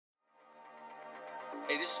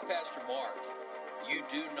Hey, this is Pastor Mark. You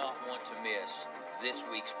do not want to miss this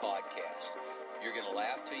week's podcast. You're going to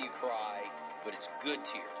laugh till you cry, but it's good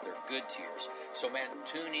tears. They're good tears. So, man,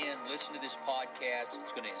 tune in, listen to this podcast.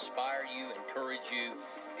 It's going to inspire you, encourage you,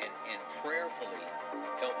 and prayerfully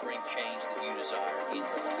help bring change that you desire in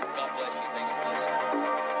your life. God bless you. Thanks for listening.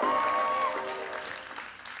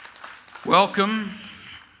 Welcome.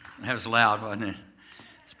 That was loud, wasn't it?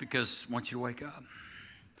 It's because I want you to wake up.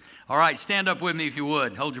 All right, stand up with me if you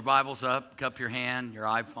would. Hold your Bibles up, cup your hand, your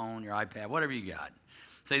iPhone, your iPad, whatever you got.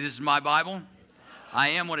 Say, this is my Bible. I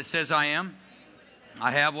am what it says I am.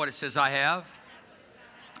 I have what it says I have.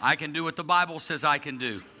 I can do what the Bible says I can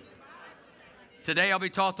do. Today I'll be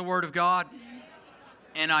taught the Word of God,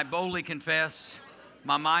 and I boldly confess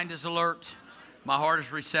my mind is alert, my heart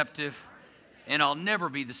is receptive, and I'll never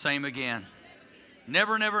be the same again.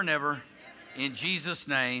 Never, never, never. In Jesus'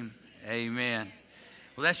 name, amen.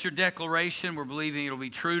 Well, that's your declaration. We're believing it'll be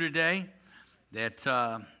true today. That,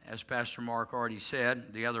 as Pastor Mark already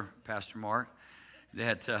said, the other Pastor Mark,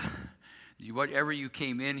 that whatever you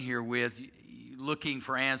came in here with, looking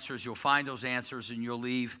for answers, you'll find those answers and you'll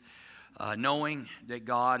leave knowing that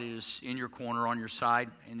God is in your corner, on your side,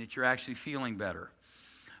 and that you're actually feeling better.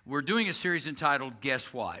 We're doing a series entitled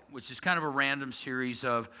Guess What, which is kind of a random series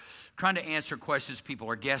of trying to answer questions people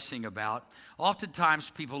are guessing about. Oftentimes,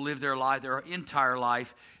 people live their life, their entire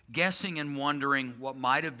life, guessing and wondering what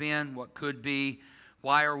might have been, what could be,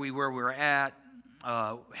 why are we where we're at,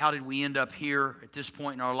 how did we end up here at this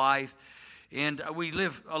point in our life. And we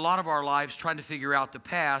live a lot of our lives trying to figure out the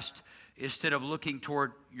past instead of looking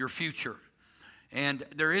toward your future. And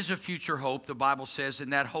there is a future hope, the Bible says,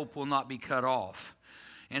 and that hope will not be cut off.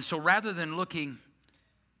 And so rather than looking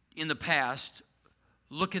in the past,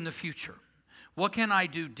 look in the future. What can I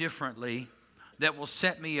do differently that will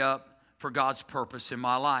set me up for God's purpose in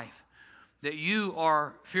my life? That you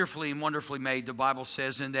are fearfully and wonderfully made, the Bible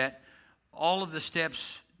says, and that all of the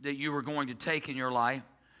steps that you were going to take in your life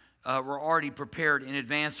were already prepared in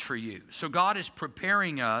advance for you. So God is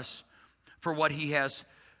preparing us for what He has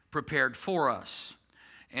prepared for us.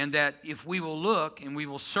 And that if we will look and we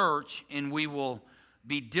will search and we will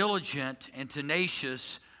be diligent and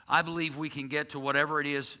tenacious, I believe we can get to whatever it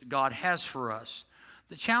is God has for us.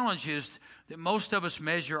 The challenge is that most of us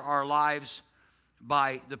measure our lives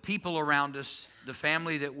by the people around us, the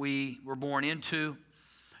family that we were born into,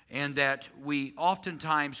 and that we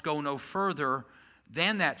oftentimes go no further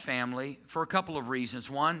than that family for a couple of reasons.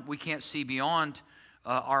 One, we can't see beyond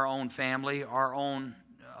our own family, our own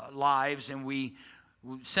lives, and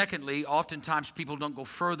secondly, oftentimes people don't go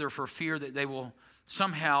further for fear that they will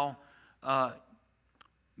somehow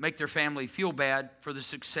make their family feel bad for the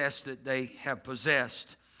success that they have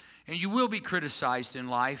possessed. And you will be criticized in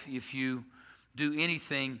life if you do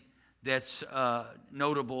anything that's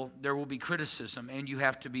notable. There will be criticism, and you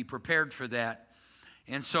have to be prepared for that.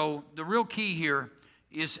 And so the real key here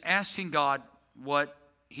is asking God what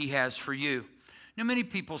He has for you. Now, many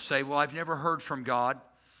people say, well, I've never heard from God,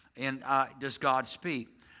 and does God speak?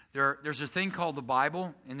 There's a thing called the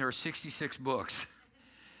Bible, and there are 66 books.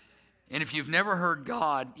 And if you've never heard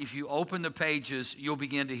God, if you open the pages, you'll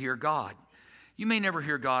begin to hear God. You may never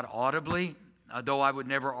hear God audibly, though I would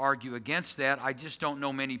never argue against that. I just don't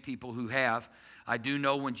know many people who have. I do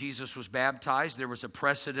know when Jesus was baptized, there was a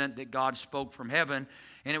precedent that God spoke from heaven,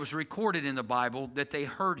 and it was recorded in the Bible that they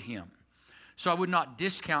heard Him. So I would not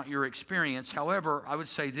discount your experience. However, I would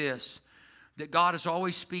say this, that God is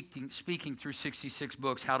always speaking through 66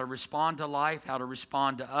 books, how to respond to life, how to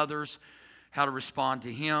respond to others, how to respond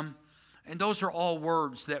to Him. And those are all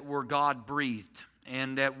words that were God-breathed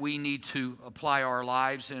and that we need to apply our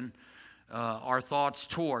lives and our thoughts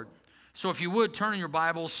toward. So if you would, turn in your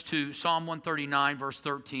Bibles to Psalm 139, verse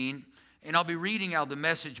 13, and I'll be reading out of the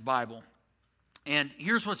Message Bible. And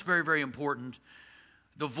here's what's very, very important.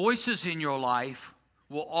 The voices in your life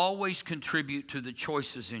will always contribute to the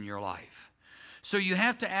choices in your life. So you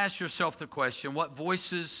have to ask yourself the question, what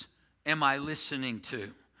voices am I listening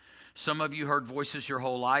to? Some of you heard voices your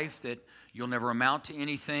whole life that you'll never amount to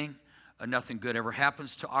anything. Nothing good ever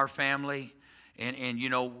happens to our family. And you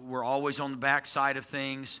know, we're always on the backside of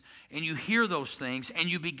things. And you hear those things and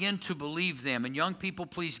you begin to believe them. And young people,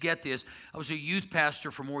 please get this. I was a youth pastor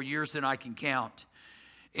for more years than I can count.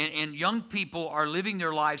 And young people are living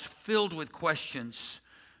their lives filled with questions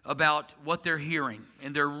about what they're hearing.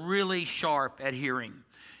 And they're really sharp at hearing.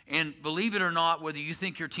 And believe it or not, whether you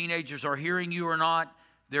think your teenagers are hearing you or not,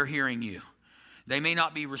 they're hearing you. They may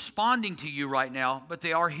not be responding to you right now, but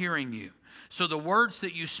they are hearing you. So the words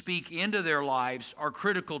that you speak into their lives are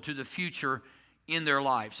critical to the future in their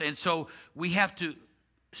lives. And so we have to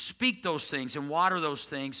speak those things and water those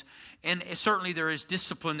things. And certainly there is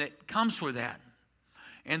discipline that comes with that.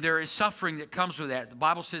 And there is suffering that comes with that. The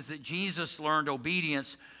Bible says that Jesus learned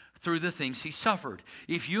obedience through the things he suffered.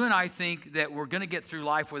 If you and I think that we're going to get through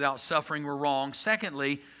life without suffering, we're wrong.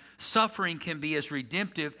 Secondly, suffering can be as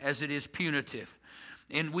redemptive as it is punitive.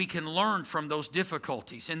 And we can learn from those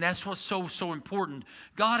difficulties. And that's what's so important.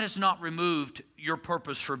 God has not removed your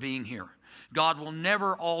purpose for being here. God will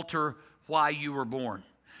never alter why you were born.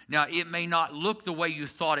 Now, it may not look the way you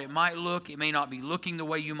thought it might look. It may not be looking the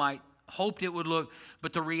way you might hoped it would look.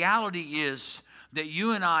 But the reality is that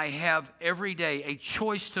you and I have every day a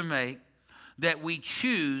choice to make, that we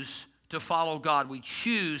choose to follow God. We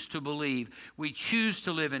choose to believe. We choose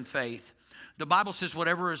to live in faith. The Bible says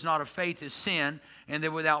whatever is not of faith is sin, and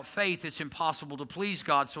that without faith it's impossible to please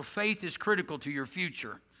God. So faith is critical to your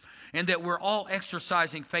future. And that we're all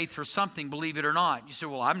exercising faith for something, believe it or not. You say,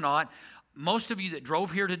 well, I'm not. Most of you that drove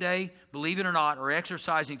here today, believe it or not, are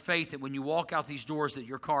exercising faith that when you walk out these doors that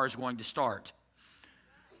your car is going to start.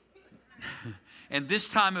 And this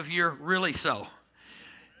time of year, really so.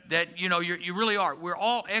 That, you really are. We're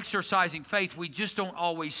all exercising faith. We just don't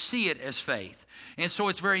always see it as faith. And so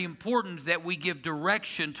it's very important that we give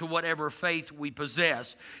direction to whatever faith we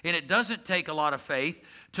possess. And it doesn't take a lot of faith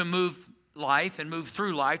to move life and move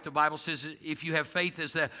through life. The Bible says if you have faith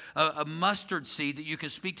as a mustard seed, that you can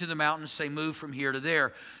speak to the mountain and say, move from here to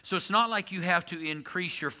there. So it's not like you have to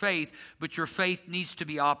increase your faith, but your faith needs to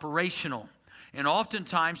be operational. And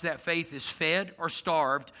oftentimes that faith is fed or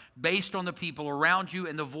starved based on the people around you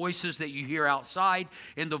and the voices that you hear outside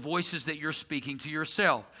and the voices that you're speaking to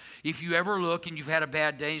yourself. If you ever look and you've had a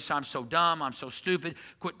bad day, you say, I'm so dumb, I'm so stupid,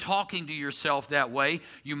 quit talking to yourself that way.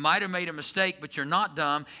 You might have made a mistake, but you're not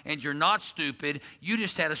dumb and you're not stupid. You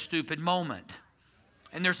just had a stupid moment.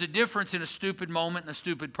 And there's a difference in a stupid moment and a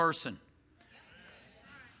stupid person.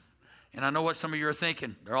 And I know what some of you are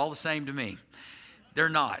thinking. They're all the same to me. They're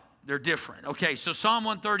not. They're different. Okay, so Psalm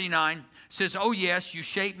 139 says, oh yes, you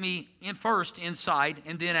shaped me first inside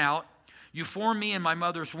and then out. You formed me in my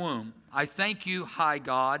mother's womb. I thank you, high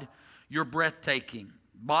God. You're breathtaking.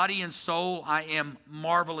 Body and soul, I am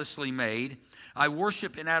marvelously made. I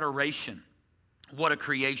worship in adoration. What a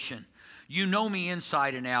creation. You know me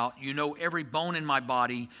inside and out. You know every bone in my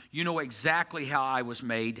body. You know exactly how I was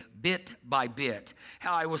made, bit by bit.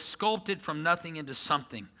 How I was sculpted from nothing into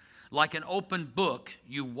something. Like an open book,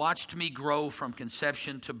 you watched me grow from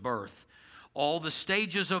conception to birth. All the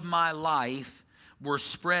stages of my life were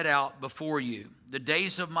spread out before you. The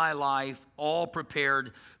days of my life all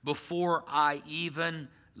prepared before I even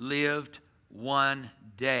lived one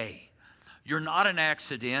day. You're not an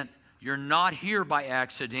accident. You're not here by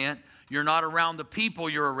accident. You're not around the people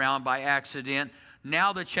you're around by accident.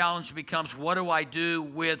 Now the challenge becomes, what do I do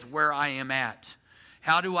with where I am at?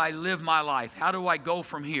 How do I live my life? How do I go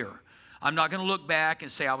from here? I'm not going to look back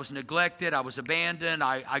and say I was neglected, I was abandoned,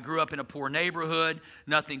 I grew up in a poor neighborhood,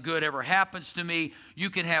 nothing good ever happens to me.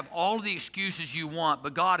 You can have all the excuses you want,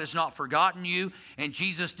 but God has not forgotten you, and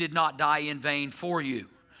Jesus did not die in vain for you.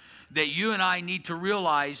 That you and I need to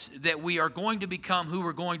realize that we are going to become who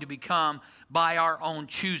we're going to become by our own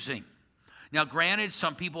choosing. Now, granted,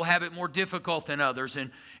 some people have it more difficult than others,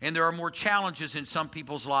 and there are more challenges in some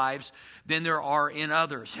people's lives than there are in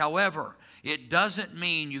others. However, it doesn't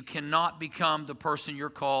mean you cannot become the person you're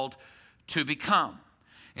called to become.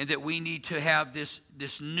 And that we need to have this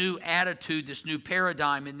new attitude, this new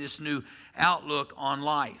paradigm, and this new outlook on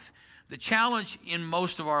life. The challenge in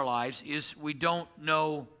most of our lives is we don't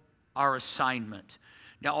know our assignment.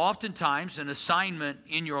 Now, oftentimes, an assignment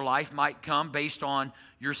in your life might come based on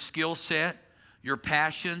your skill set, your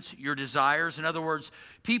passions, your desires. In other words,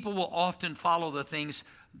 people will often follow the things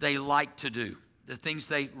they like to do, the things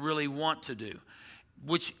they really want to do,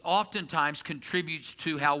 which oftentimes contributes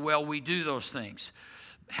to how well we do those things.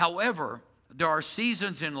 However, there are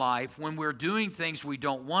seasons in life when we're doing things we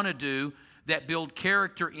don't want to do that build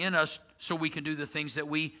character in us so we can do the things that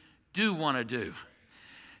we do want to do.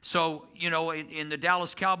 So, in the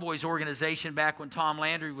Dallas Cowboys organization, back when Tom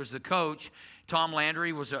Landry was the coach, Tom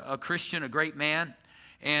Landry was a Christian, a great man,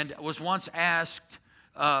 and was once asked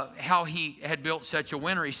how he had built such a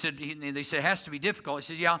winner. They said, it has to be difficult. He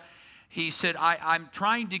said, yeah. He said, I'm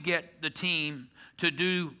trying to get the team to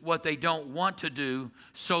do what they don't want to do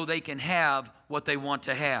so they can have what they want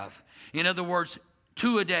to have. In other words,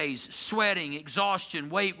 two-a-days, sweating, exhaustion,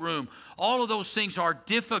 weight room, all of those things are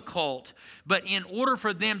difficult. But in order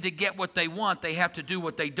for them to get what they want, they have to do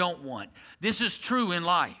what they don't want. This is true in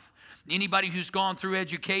life. Anybody who's gone through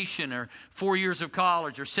education or 4 years of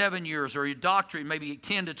college or 7 years or your doctorate, maybe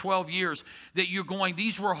 10 to 12 years, that you're going,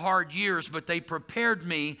 these were hard years, but they prepared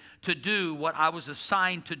me to do what I was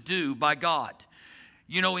assigned to do by God.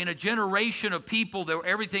 You know, in a generation of people,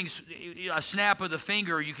 everything's a snap of the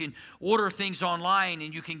finger. You can order things online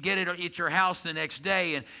and you can get it at your house the next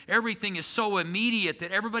day. And everything is so immediate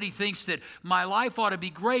that everybody thinks that my life ought to be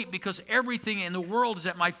great because everything in the world is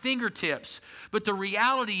at my fingertips. But the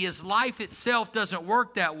reality is life itself doesn't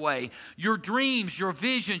work that way. Your dreams, your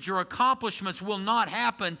visions, your accomplishments will not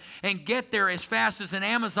happen and get there as fast as an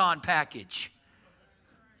Amazon package.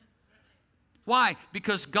 Why?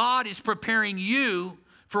 Because God is preparing you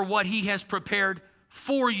for what He has prepared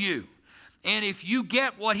for you. And if you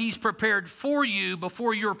get what He's prepared for you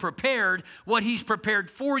before you're prepared, what He's prepared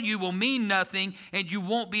for you will mean nothing and you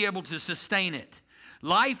won't be able to sustain it.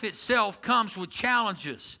 Life itself comes with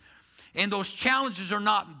challenges. And those challenges are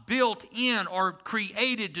not built in or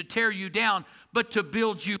created to tear you down, but to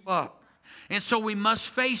build you up. And so we must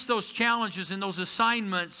face those challenges and those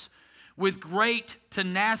assignments with great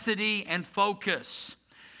tenacity and focus.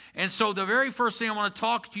 And so the very first thing I want to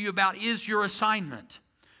talk to you about is your assignment.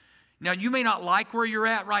 Now, you may not like where you're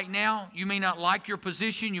at right now. You may not like your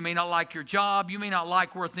position. You may not like your job. You may not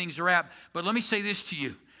like where things are at. But let me say this to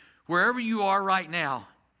you. Wherever you are right now,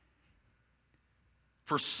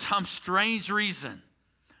 for some strange reason,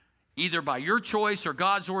 either by your choice or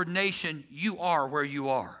God's ordination, you are where you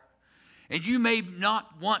are. And you may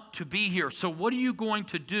not want to be here. So what are you going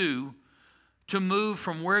to do to move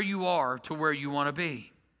from where you are to where you want to be?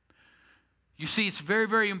 You see, it's very,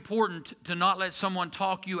 very important to not let someone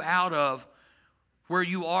talk you out of where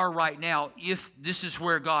you are right now if this is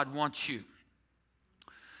where God wants you.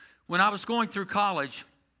 When I was going through college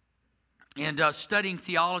and studying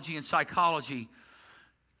theology and psychology,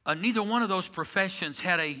 neither one of those professions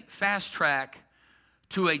had a fast track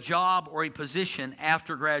to a job or a position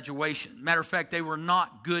after graduation. Matter of fact, they were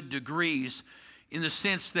not good degrees in the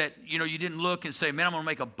sense that, you know, you didn't look and say, man, I'm going to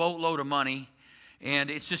make a boatload of money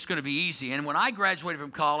and it's just going to be easy. And when I graduated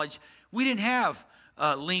from college, we didn't have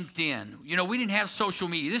LinkedIn. You know, we didn't have social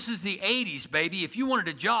media. This is the 80s, baby. If you wanted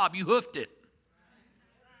a job, you hoofed it.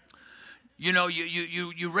 You know,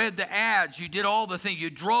 you read the ads, you did all the things,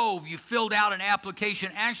 you drove, you filled out an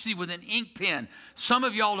application actually with an ink pen. Some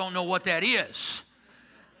of y'all don't know what that is.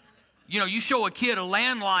 You know, you show a kid a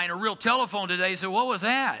landline, a real telephone today, say, what was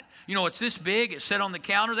that? You know, it's this big, it's set on the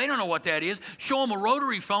counter. They don't know what that is. Show them a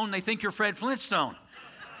rotary phone, they think you're Fred Flintstone.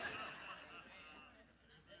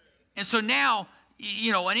 And so now,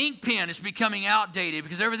 you know, an ink pen is becoming outdated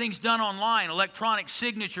because everything's done online, electronic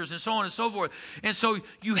signatures and so on and so forth. And so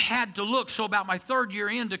you had to look. So about my third year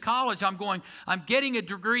into college, I'm getting a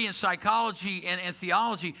degree in psychology and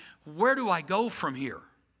theology. Where do I go from here?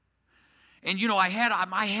 And, you know, I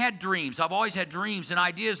had dreams. I've always had dreams and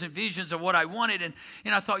ideas and visions of what I wanted. And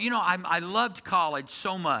I thought, you know, I loved college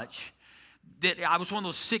so much that I was one of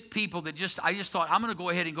those sick people that I just thought, I'm going to go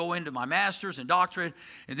ahead and go into my master's and doctorate,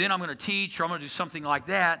 and then I'm going to teach or I'm going to do something like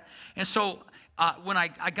that. And so when I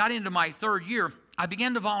got into my third year, I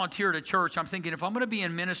began to volunteer at a church. I'm thinking, if I'm going to be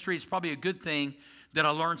in ministry, it's probably a good thing that I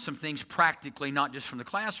learn some things practically, not just from the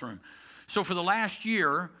classroom. So for the last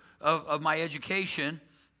year of my education,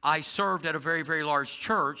 I served at a very, very large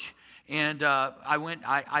church, and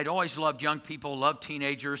I'd always loved young people, loved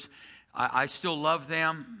teenagers. I still love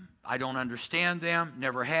them. I don't understand them,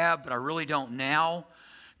 never have, but I really don't now.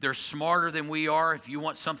 They're smarter than we are. If you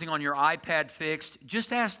want something on your iPad fixed,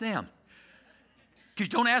 just ask them. Because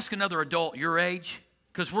don't ask another adult your age,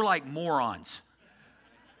 because we're like morons.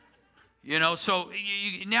 You know, so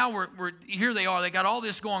now we're here they are. They got all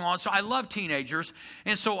this going on. So I love teenagers.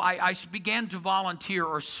 And so I began to volunteer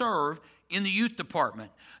or serve in the youth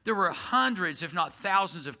department. There were hundreds, if not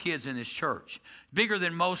thousands of kids in this church, bigger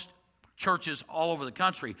than most churches all over the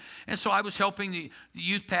country. And so I was helping the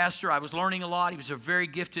youth pastor. I was learning a lot. He was a very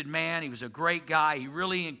gifted man. He was a great guy. He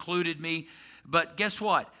really included me. But guess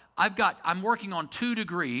what? I'm working on 2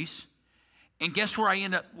 degrees. And guess what I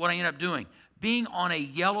end up doing? Being on a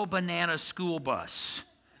yellow banana school bus.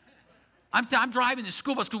 I'm driving the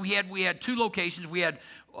school bus because we had 2 locations. We had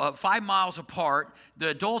 5 miles apart. The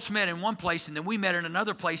adults met in one place, and then we met in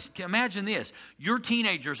another place. Imagine this. Your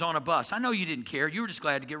teenagers on a bus. I know you didn't care. You were just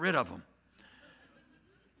glad to get rid of them.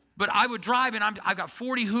 But I would drive, and I've got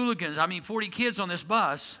 40 kids on this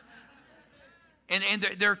bus. And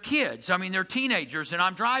they're kids. I mean, they're teenagers. And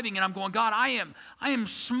I'm driving, and I'm going, God, I am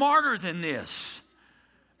smarter than this.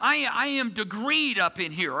 I am degreed up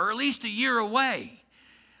in here, or at least a year away.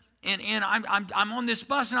 And I'm on this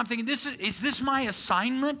bus, and I'm thinking, is this my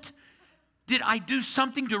assignment? Did I do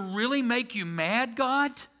something to really make you mad,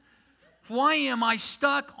 God? Why am I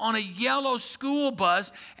stuck on a yellow school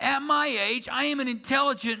bus at my age? I am an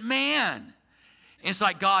intelligent man. And it's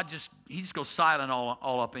like God he just goes silent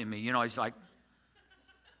all up in me. You know, he's like,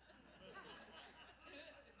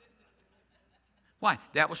 why?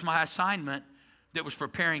 That was my assignment that was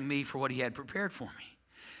preparing me for what he had prepared for me.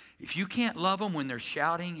 If you can't love them when they're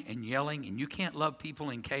shouting and yelling, and you can't love people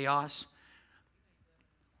in chaos,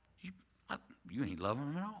 you ain't loving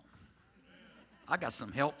them at all. I got some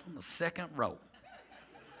help from the second row.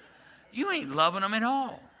 You ain't loving them at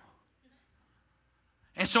all.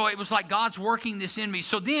 And so it was like God's working this in me.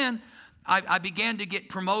 So then I began to get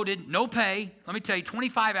promoted, no pay. Let me tell you,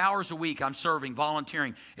 25 hours a week I'm serving,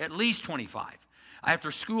 volunteering, at least 25. After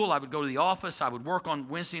school, I would go to the office. I would work on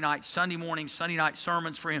Wednesday night, Sunday morning, Sunday night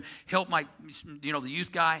sermons for him, help the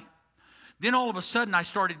youth guy. Then all of a sudden, I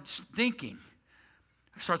started thinking,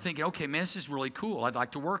 okay, man, this is really cool. I'd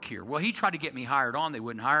like to work here. Well, he tried to get me hired on. They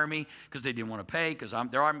wouldn't hire me because they didn't want to pay, because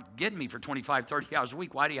I'm getting me for 25, 30 hours a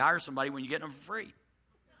week. Why do you hire somebody when you're getting them for free?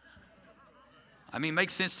 I mean, it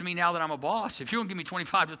makes sense to me now that I'm a boss. If you're going to give me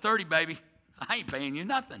 25 to 30, baby, I ain't paying you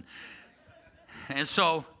nothing. And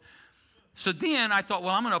so then I thought,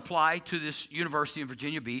 well, I'm going to apply to this university in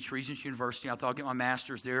Virginia Beach, Regents University. I thought I'll get my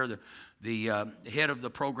master's there. The head of the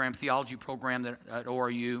program, theology program at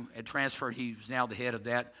ORU, had transferred. He was now the head of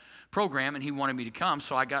that program, and he wanted me to come.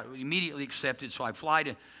 So I got immediately accepted. So I fly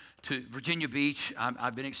to Virginia Beach.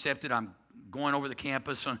 I've been accepted. I'm going over the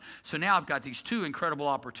campus. So now I've got these two incredible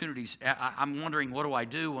opportunities. I'm wondering, what do I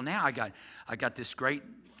do? Well, now I got this great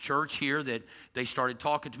church here that they started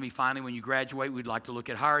talking to me finally. When you graduate, we'd like to look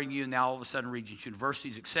at hiring you. And now all of a sudden, Regents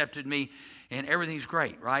University's accepted me, and everything's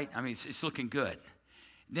great, right? I mean, it's looking good.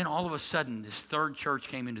 Then all of a sudden, this third church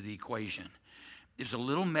came into the equation. There's a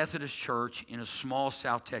little Methodist church in a small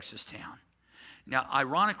South Texas town. Now,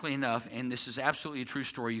 ironically enough, and this is absolutely a true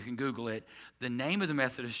story, you can Google it, the name of the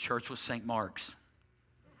Methodist church was St. Mark's.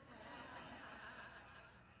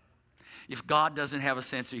 If God doesn't have a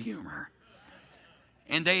sense of humor.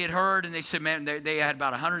 And they had heard, and they said, man, they had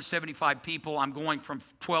about 175 people. I'm going from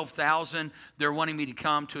 12,000. They're wanting me to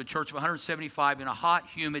come to a church of 175 in a hot,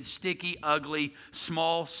 humid, sticky, ugly,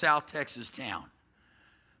 small South Texas town.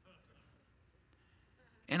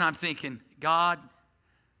 And I'm thinking, God,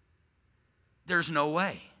 there's no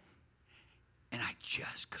way. And I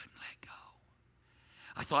just couldn't let go.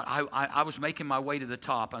 I thought I was making my way to the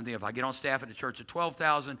top. I'm thinking, if I get on staff at a church of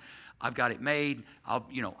 12,000, I've got it made.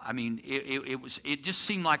 It just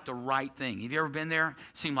seemed like the right thing. Have you ever been there?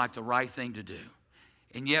 It seemed like the right thing to do.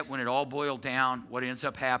 And yet, when it all boiled down, what ends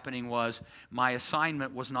up happening was my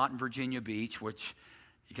assignment was not in Virginia Beach, which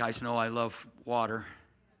you guys know I love water.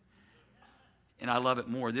 And I love it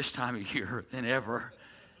more this time of year than ever.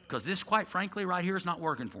 Because this, quite frankly, right here is not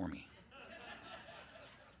working for me.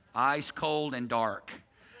 Ice cold and dark.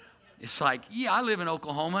 It's like, yeah, I live in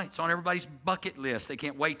Oklahoma. It's on everybody's bucket list. They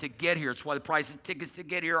can't wait to get here. It's why the price of tickets to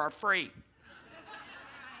get here are free.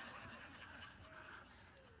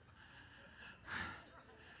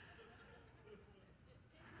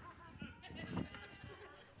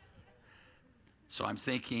 So I'm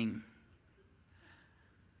thinking,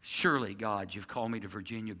 surely, God, you've called me to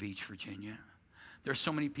Virginia Beach, Virginia. There's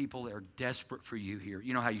so many people that are desperate for you here.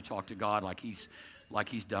 You know how you talk to God like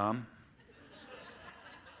he's dumb?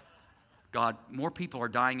 God, more people are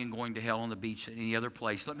dying and going to hell on the beach than any other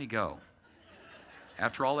place. Let me go.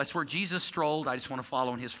 After all, that's where Jesus strolled. I just want to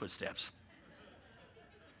follow in his footsteps.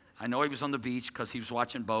 I know he was on the beach because he was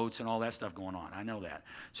watching boats and all that stuff going on. I know that.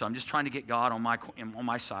 So I'm just trying to get God on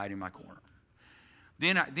my side, in my corner.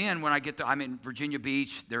 Then when I'm in Virginia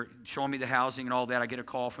Beach, they're showing me the housing and all that. I get a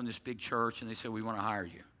call from this big church, and they say, we want to hire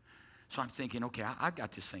you. So I'm thinking, okay, I've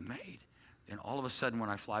got this thing made. And all of a sudden, when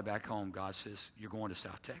I fly back home, God says, you're going to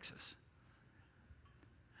South Texas.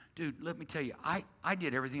 Dude, let me tell you, I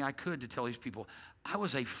did everything I could to tell these people I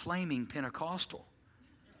was a flaming Pentecostal.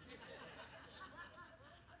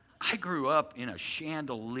 I grew up in a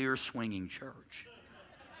chandelier-swinging church.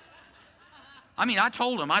 I mean, I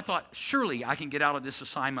told them, I thought, surely I can get out of this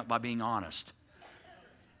assignment by being honest.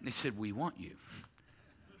 And they said, we want you.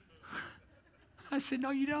 I said,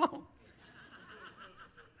 no, you don't.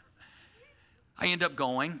 I end up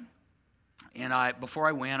going. And before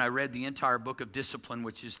I went, I read the entire book of Discipline,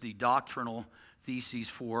 which is the doctrinal theses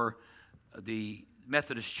for the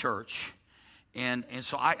Methodist Church. And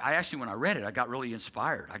so I actually, when I read it, I got really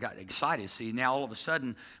inspired. I got excited. See, now all of a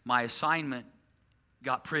sudden, my assignment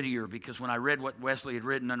got prettier, because when I read what Wesley had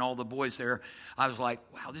written and all the boys there, I was like,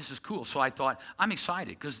 wow, this is cool. So I thought, I'm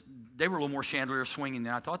excited, because they were a little more chandelier swinging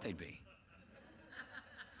than I thought they'd be.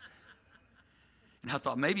 And I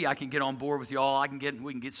thought, maybe I can get on board with y'all. We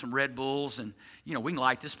can get some Red Bulls, and, we can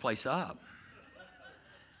light this place up.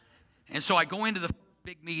 And so I go into the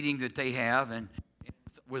big meeting that they have, and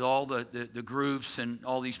with all the groups and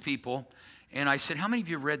all these people, and I said, how many of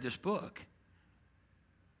you have read this book?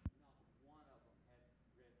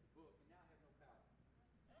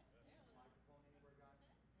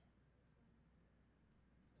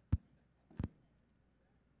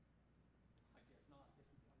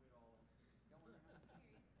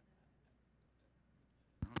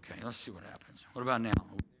 Okay, let's see what happens. What about now?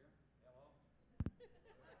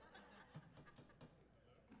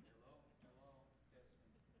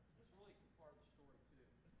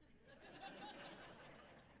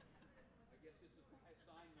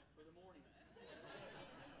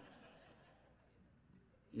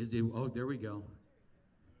 There we go.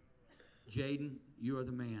 Jaden, you are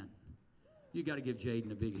the man. You got to give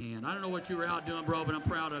Jaden a big hand. I don't know what you were out doing, bro, but I'm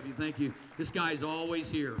proud of you. Thank you. This guy's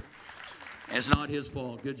always here. It's not his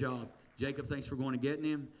fault. Good job. Jacob, thanks for going and getting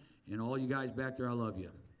him. And all you guys back there, I love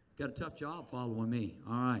you. Got a tough job following me.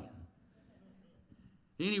 All right.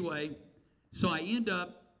 Anyway, so I end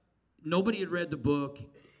up, nobody had read the book.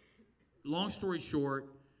 Long story short,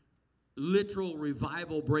 literal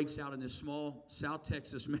revival breaks out in this small South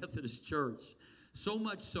Texas Methodist church. So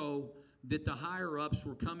much so that the higher-ups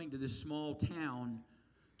were coming to this small town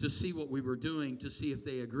to see what we were doing, to see if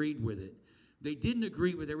they agreed with it. They didn't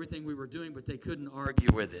agree with everything we were doing, but they couldn't argue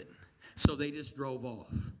with it. So they just drove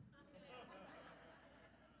off.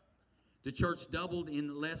 The church doubled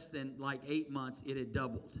in less than 8 months. It had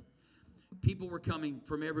doubled. People were coming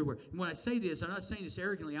from everywhere. And when I say this, I'm not saying this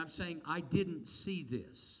arrogantly. I'm saying I didn't see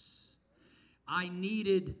this. I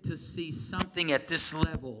needed to see something at this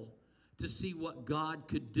level to see what God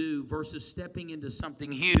could do versus stepping into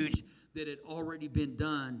something huge that had already been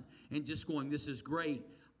done and just going, this is great.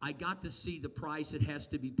 I got to see the price that has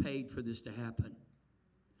to be paid for this to happen.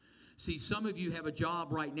 See, some of you have a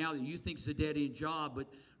job right now that you think is a dead-end job, but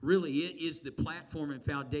really it is the platform and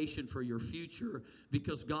foundation for your future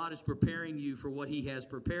because God is preparing you for what He has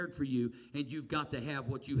prepared for you, and you've got to have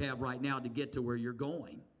what you have right now to get to where you're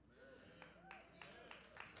going.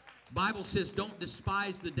 Bible says don't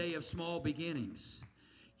despise the day of small beginnings.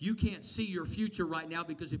 You can't see your future right now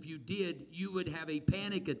because if you did, you would have a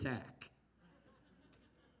panic attack.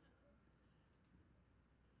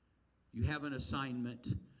 You have an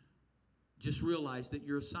assignment. Just realize that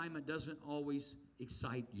your assignment doesn't always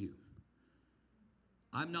excite you.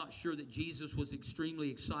 I'm not sure that Jesus was extremely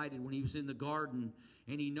excited when He was in the garden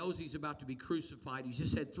and He knows He's about to be crucified. He's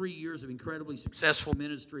just had 3 years of incredibly successful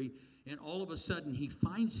ministry, and all of a sudden He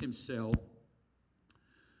finds Himself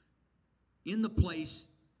in the place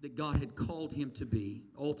that God had called Him to be,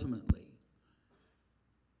 ultimately,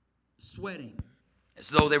 sweating as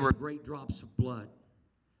though they were great drops of blood,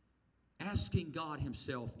 asking God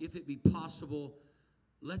Himself, if it be possible,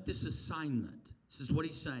 let this assignment, this is what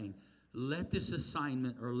He's saying, let this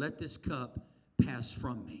assignment or let this cup pass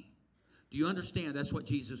from me. Do you understand? That's what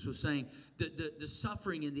Jesus was saying. The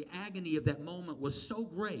suffering and the agony of that moment was so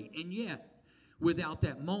great, and yet, without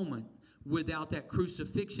that moment, without that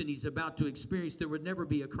crucifixion He's about to experience, there would never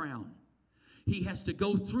be a crown. He has to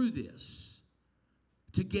go through this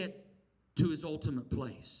to get to His ultimate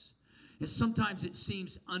place. And sometimes it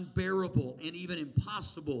seems unbearable and even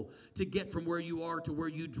impossible to get from where you are to where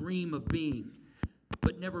you dream of being.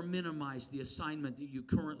 But never minimize the assignment that you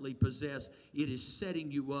currently possess. It is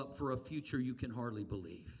setting you up for a future you can hardly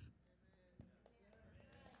believe.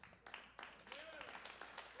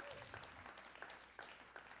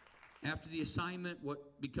 After the assignment,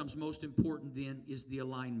 what becomes most important then is the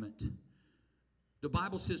alignment. The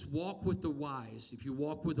Bible says, walk with the wise. If you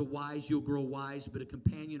walk with the wise, you'll grow wise, but a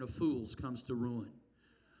companion of fools comes to ruin.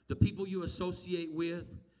 The people you associate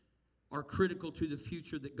with are critical to the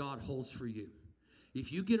future that God holds for you.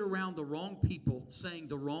 If you get around the wrong people saying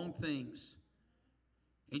the wrong things,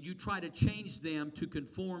 and you try to change them to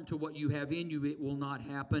conform to what you have in you, it will not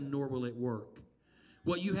happen, nor will it work.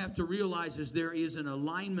 What you have to realize is there is an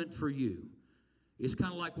alignment for you. It's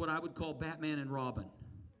kind of like what I would call Batman and Robin.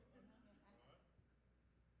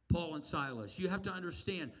 Paul and Silas. You have to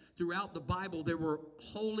understand, throughout the Bible, there were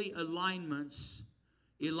holy alignments,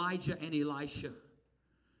 Elijah and Elisha.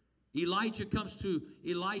 Elijah comes to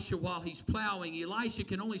Elisha while he's plowing. Elisha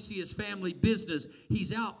can only see his family business.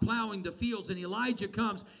 He's out plowing the fields, and Elijah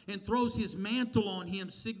comes and throws his mantle on him,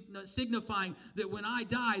 signifying that when I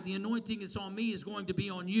die, the anointing that's on me is going to be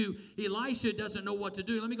on you. Elisha doesn't know what to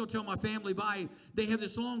do. Let me go tell my family bye. They have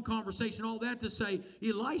this long conversation, all that to say,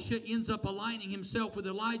 Elisha ends up aligning himself with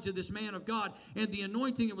Elijah, this man of God, and the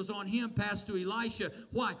anointing that was on him passed to Elisha.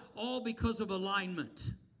 Why? All because of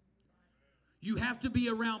alignment. You have to be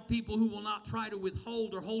around people who will not try to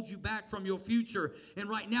withhold or hold you back from your future. And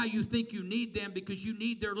right now you think you need them because you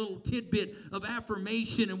need their little tidbit of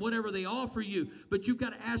affirmation and whatever they offer you. But you've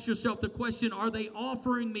got to ask yourself the question, are they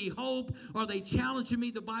offering me hope? Are they challenging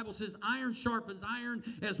me? The Bible says iron sharpens iron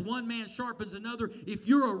as one man sharpens another. If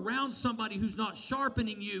you're around somebody who's not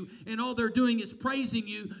sharpening you and all they're doing is praising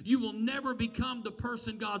you, you will never become the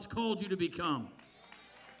person God's called you to become.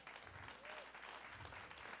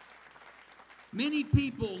 Many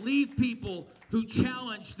people leave people who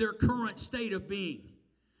challenge their current state of being.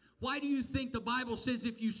 Why do you think the Bible says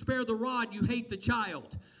if you spare the rod, you hate the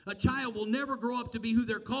child? A child will never grow up to be who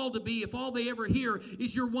they're called to be if all they ever hear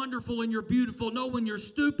is you're wonderful and you're beautiful. No, when you're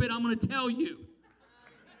stupid, I'm going to tell you.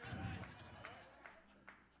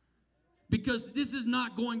 Because this is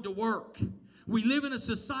not going to work. We live in a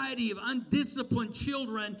society of undisciplined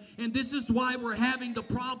children, and this is why we're having the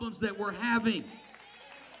problems that we're having.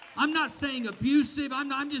 I'm not saying abusive.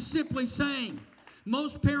 I'm just simply saying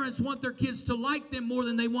most parents want their kids to like them more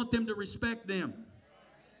than they want them to respect them.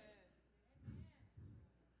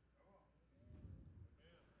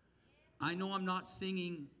 I know I'm not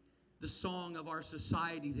singing the song of our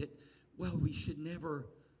society that, well, we should never.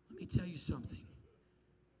 Let me tell you something.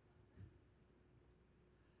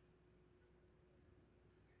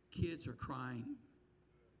 Kids are crying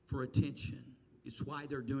for attention. It's why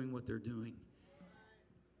they're doing what they're doing.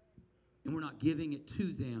 And we're not giving it to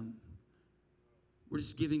them. We're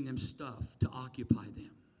just giving them stuff to occupy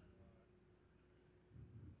them.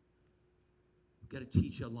 We've got to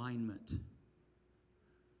teach alignment.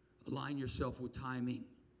 Align yourself with timing.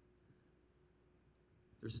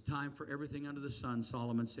 There's a time for everything under the sun,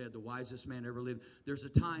 Solomon said, the wisest man ever lived. There's a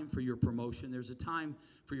time for your promotion. There's a time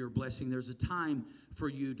for your blessing. There's a time for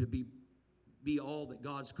you to be all that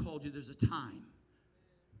God's called you. There's a time.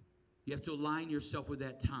 You have to align yourself with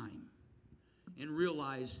that time. And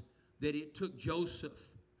realize that it took Joseph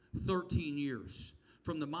 13 years.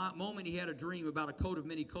 From the moment he had a dream about a coat of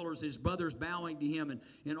many colors, his brothers bowing to him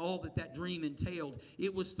and all that dream entailed,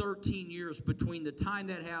 it was 13 years between the time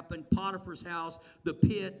that happened, Potiphar's house, the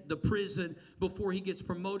pit, the prison, before he gets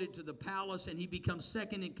promoted to the palace and he becomes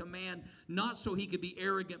second in command, not so he could be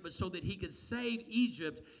arrogant, but so that he could save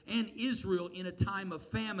Egypt and Israel in a time of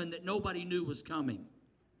famine that nobody knew was coming.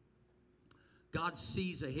 God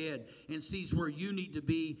sees ahead and sees where you need to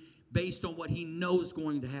be based on what he knows is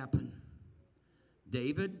going to happen.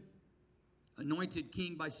 David, anointed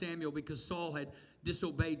king by Samuel because Saul had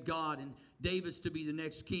disobeyed God, and David's to be the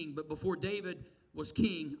next king. But before David was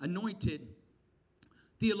king, anointed,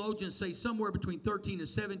 theologians say somewhere between 13 and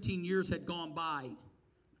 17 years had gone by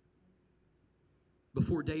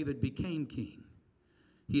before David became king.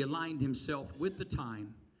 He aligned himself with the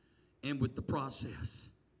time and with the process.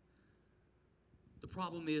 The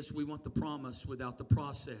problem is we want the promise without the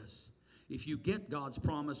process. If you get God's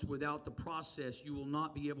promise without the process, you will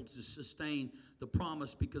not be able to sustain the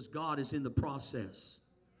promise because God is in the process.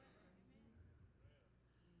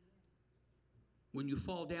 When you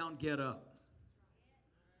fall down, get up.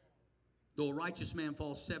 Though a righteous man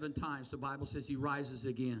falls 7 times, the Bible says he rises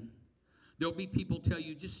again. There'll be people tell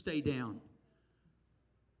you, just stay down.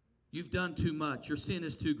 You've done too much. Your sin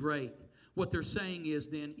is too great. What they're saying is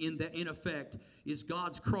then, in effect, is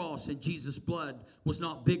God's cross and Jesus' blood was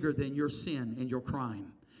not bigger than your sin and your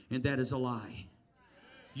crime. And that is a lie.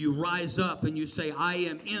 You rise up and you say, I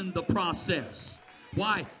am in the process.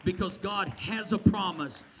 Why? Because God has a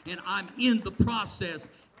promise and I'm in the process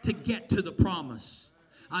to get to the promise.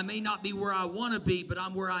 I may not be where I want to be, but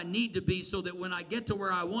I'm where I need to be so that when I get to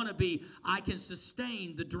where I want to be, I can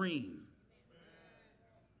sustain the dream.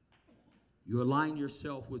 You align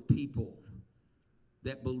yourself with people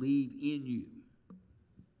that believe in you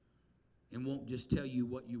and won't just tell you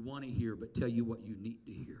what you want to hear, but tell you what you need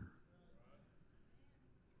to hear.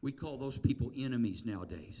 We call those people enemies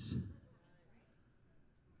nowadays.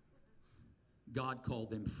 God called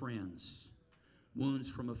them friends. Wounds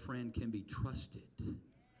from a friend can be trusted.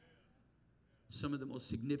 Some of the most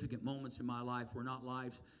significant moments in my life were not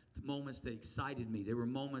moments that excited me. They were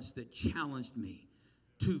moments that challenged me.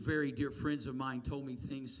 2 very dear friends of mine told me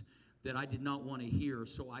things that I did not want to hear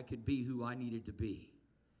so I could be who I needed to be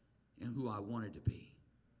and who I wanted to be.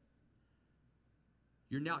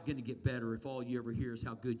 You're not going to get better if all you ever hear is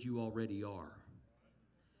how good you already are.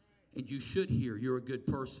 And you should hear you're a good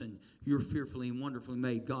person. You're fearfully and wonderfully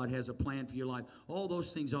made. God has a plan for your life. All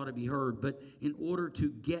those things ought to be heard. But in order to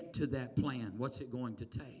get to that plan, what's it going to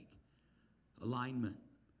take? Alignment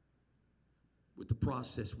with the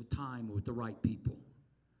process, with time, with the right people.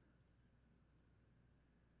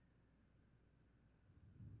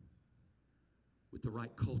 With the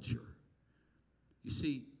right culture. You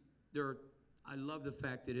see, I love the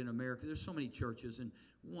fact that in America, there's so many churches and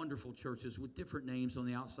wonderful churches with different names on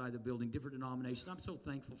the outside of the building, different denominations. I'm so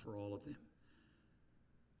thankful for all of them.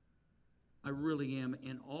 I really am.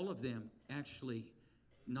 And all of them actually,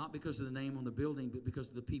 not because of the name on the building, but because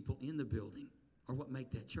of the people in the building are what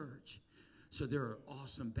make that church. So there are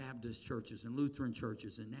awesome Baptist churches and Lutheran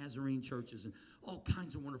churches and Nazarene churches and all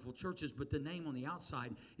kinds of wonderful churches, but the name on the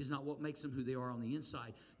outside is not what makes them who they are on the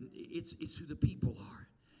inside. It's who the people are.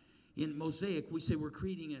 In Mosaic, we say we're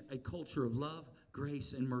creating a culture of love,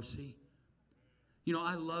 grace, and mercy. You know,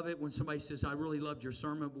 I love it when somebody says, I really loved your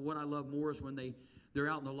sermon, but what I love more is when they're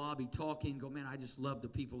out in the lobby talking and go, man, I just love the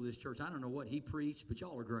people of this church. I don't know what he preached, but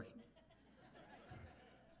y'all are great.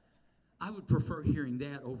 I would prefer hearing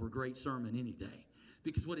that over a great sermon any day.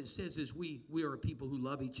 Because what it says is we are a people who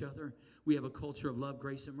love each other. We have a culture of love,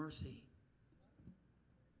 grace, and mercy.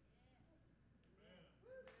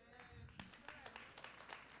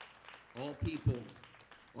 All people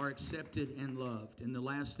are accepted and loved. And the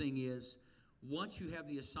last thing is, once you have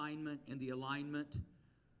the assignment and the alignment,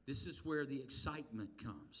 this is where the excitement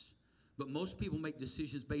comes. But most people make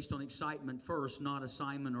decisions based on excitement first, not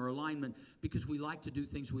assignment or alignment, because we like to do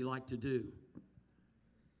things we like to do.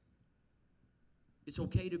 It's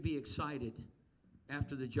okay to be excited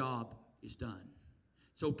after the job is done.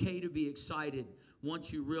 It's okay to be excited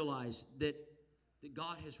once you realize that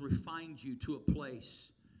God has refined you to a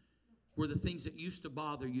place where the things that used to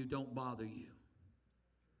bother you don't bother you.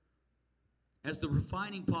 As the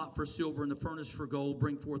refining pot for silver and the furnace for gold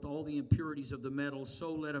bring forth all the impurities of the metal,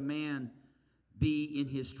 so let a man be in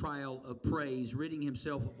his trial of praise, ridding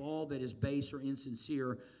himself of all that is base or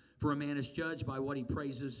insincere. For a man is judged by what he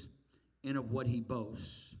praises and of what he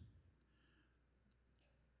boasts.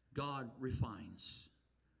 God refines.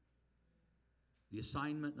 The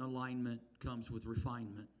assignment and alignment comes with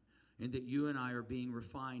refinement. And that you and I are being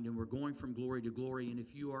refined and we're going from glory to glory. And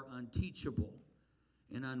if you are unteachable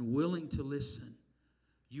and unwilling to listen,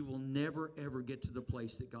 you will never, ever get to the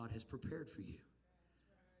place that God has prepared for you.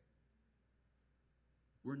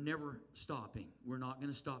 We're never stopping. We're not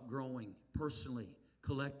going to stop growing personally,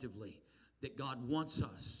 collectively. That God wants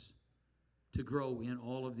us to grow in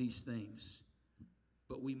all of these things.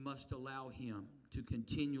 But we must allow Him to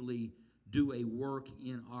continually do a work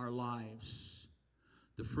in our lives.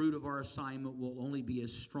 The fruit of our assignment will only be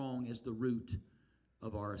as strong as the root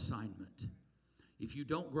of our assignment. If you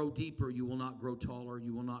don't grow deeper, you will not grow taller,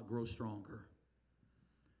 you will not grow stronger.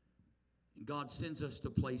 And God sends us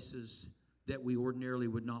to places that we ordinarily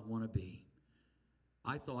would not want to be.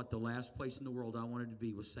 I thought the last place in the world I wanted to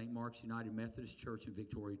be was St. Mark's United Methodist Church in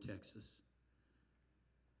Victoria, Texas.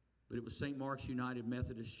 But it was St. Mark's United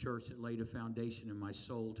Methodist Church that laid a foundation in my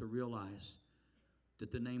soul to realize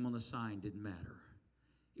that the name on the sign didn't matter.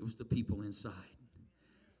 It was the people inside.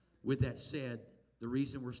 With that said, the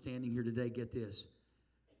reason we're standing here today, get this.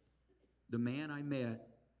 The man I met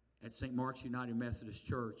at St. Mark's United Methodist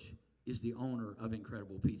Church is the owner of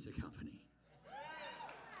Incredible Pizza Company.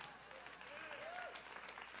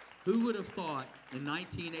 Who would have thought in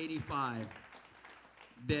 1985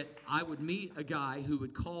 that I would meet a guy who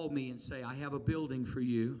would call me and say, I have a building for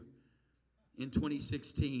you in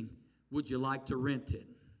 2016. Would you like to rent it?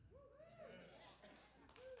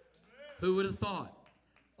 Who would have thought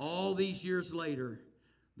all these years later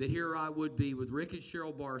that here I would be with Rick and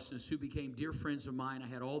Cheryl Barsness, who became dear friends of mine. I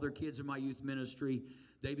had all their kids in my youth ministry.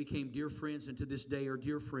 They became dear friends and to this day are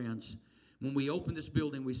dear friends. When we opened this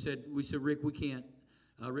building, we said, Rick, we can't.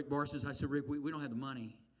 Rick Barsness, I said, Rick, we don't have the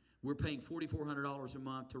money. We're paying $4,400 a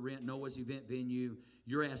month to rent Noah's event venue.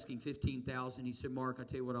 You're asking $15,000. He said, Mark, I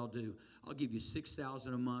tell you what I'll do. I'll give you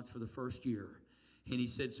 $6,000 a month for the first year. And he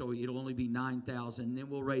said, so it'll only be $9,000. And then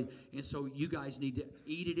we'll raise. And so you guys need to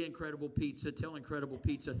eat at Incredible Pizza. Tell Incredible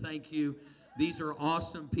Pizza, thank you. These are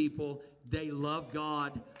awesome people. They love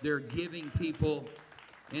God. They're giving people.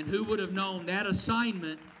 And who would have known that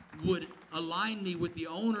assignment would align me with the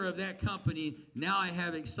owner of that company? Now I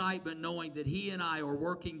have excitement knowing that he and I are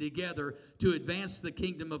working together to advance the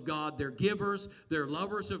kingdom of God. They're givers. They're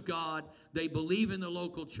lovers of God. They believe in the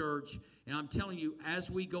local church. And I'm telling you,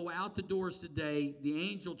 as we go out the doors today, the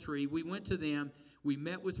Angel Tree, we went to them. We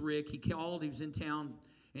met with Rick. He called. He was in town.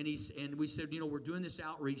 And we said, we're doing this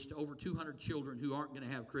outreach to over 200 children who aren't going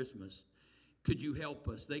to have Christmas. Could you help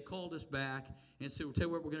us? They called us back and said, we'll tell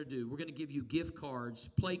you what we're going to do. We're going to give you gift cards,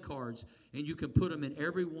 play cards, and you can put them in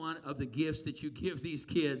every one of the gifts that you give these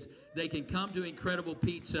kids. They can come to Incredible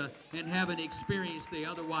Pizza and have an experience they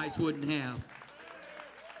otherwise wouldn't have.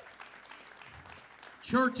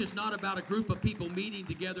 Church is not about a group of people meeting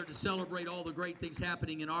together to celebrate all the great things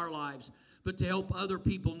happening in our lives, but to help other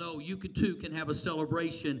people know you too can have a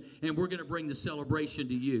celebration, and we're going to bring the celebration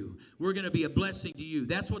to you. We're going to be a blessing to you.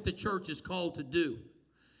 That's what the church is called to do.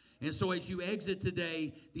 And so as you exit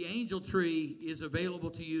today, the Angel Tree is available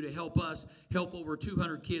to you to help us help over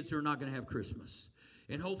 200 kids who are not going to have Christmas.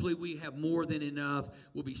 And hopefully we have more than enough.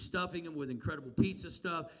 We'll be stuffing them with Incredible Pizza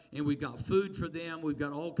stuff, and we've got food for them. We've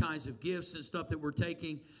got all kinds of gifts and stuff that we're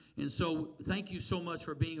taking. And so thank you so much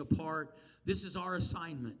for being a part. This is our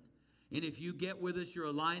assignment. And if you get with us, you're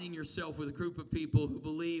aligning yourself with a group of people who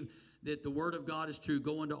believe that the Word of God is true.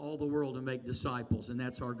 Go into all the world and make disciples, and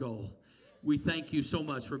that's our goal. We thank you so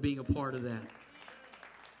much for being a part of that.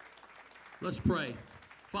 Let's pray.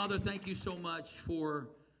 Father, thank you so much for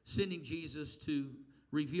sending Jesus to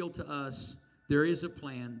reveal to us there is a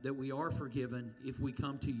plan that we are forgiven if we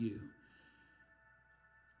come to you.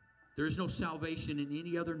 There is no salvation in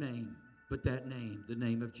any other name but that name, the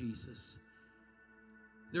name of Jesus.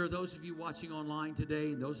 There are those of you watching online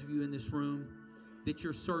today and those of you in this room that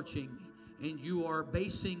you're searching and you are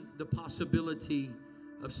basing the possibility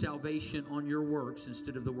of salvation on your works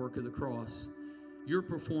instead of the work of the cross, your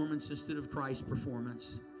performance instead of Christ's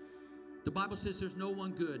performance. The Bible says there's no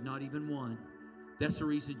one good, not even one. That's the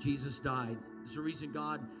reason Jesus died. It's the reason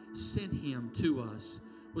God sent him to us,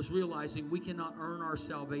 was realizing we cannot earn our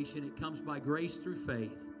salvation. It comes by grace through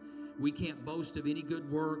faith. We can't boast of any good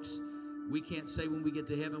works. We can't say when we get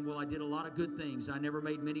to heaven, well, I did a lot of good things. I never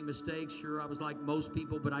made many mistakes. Sure, I was like most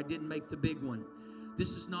people, but I didn't make the big one.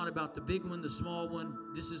 This is not about the big one, the small one.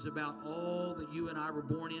 This is about all that you and I were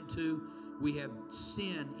born into. We have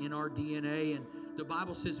sin in our DNA, and the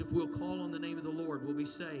Bible says if we'll call on the name of the Lord, we'll be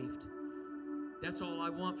saved. That's all I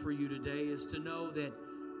want for you today, is to know that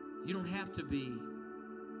you don't have to be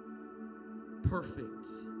perfect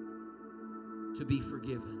to be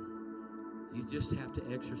forgiven. You just have to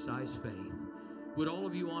exercise faith. Would all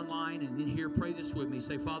of you online and in here pray this with me?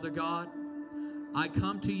 Say, Father God, I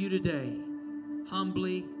come to you today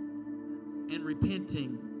humbly and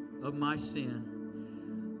repenting of my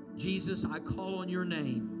sin. Jesus, I call on your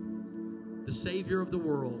name, the Savior of the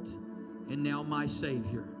world, and now my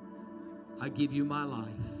Savior. I give you my life.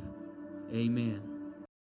 Amen.